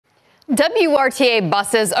WRTA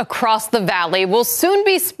buses across the valley will soon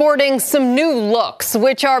be sporting some new looks,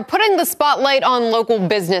 which are putting the spotlight on local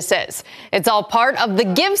businesses. It's all part of the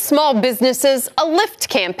Give Small Businesses a Lift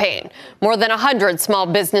campaign. More than 100 small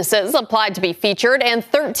businesses applied to be featured, and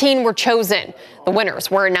 13 were chosen. The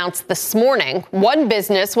winners were announced this morning. One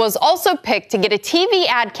business was also picked to get a TV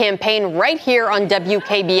ad campaign right here on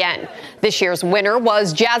WKBN. This year's winner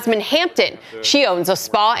was Jasmine Hampton. She owns a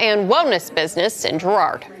spa and wellness business in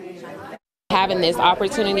Girard. Having this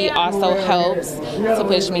opportunity also helps to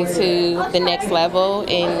push me to the next level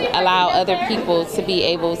and allow other people to be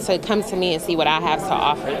able to come to me and see what I have to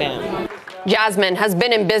offer them. Jasmine has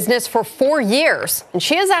been in business for 4 years, and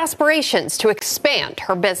she has aspirations to expand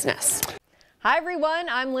her business. Hi everyone,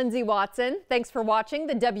 I'm Lindsay Watson. Thanks for watching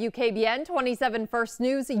the WKBN 27 First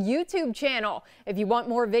News YouTube channel. If you want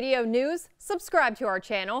more video news, subscribe to our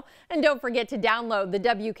channel. And don't forget to download the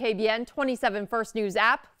WKBN 27 First News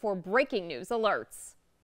app for breaking news alerts.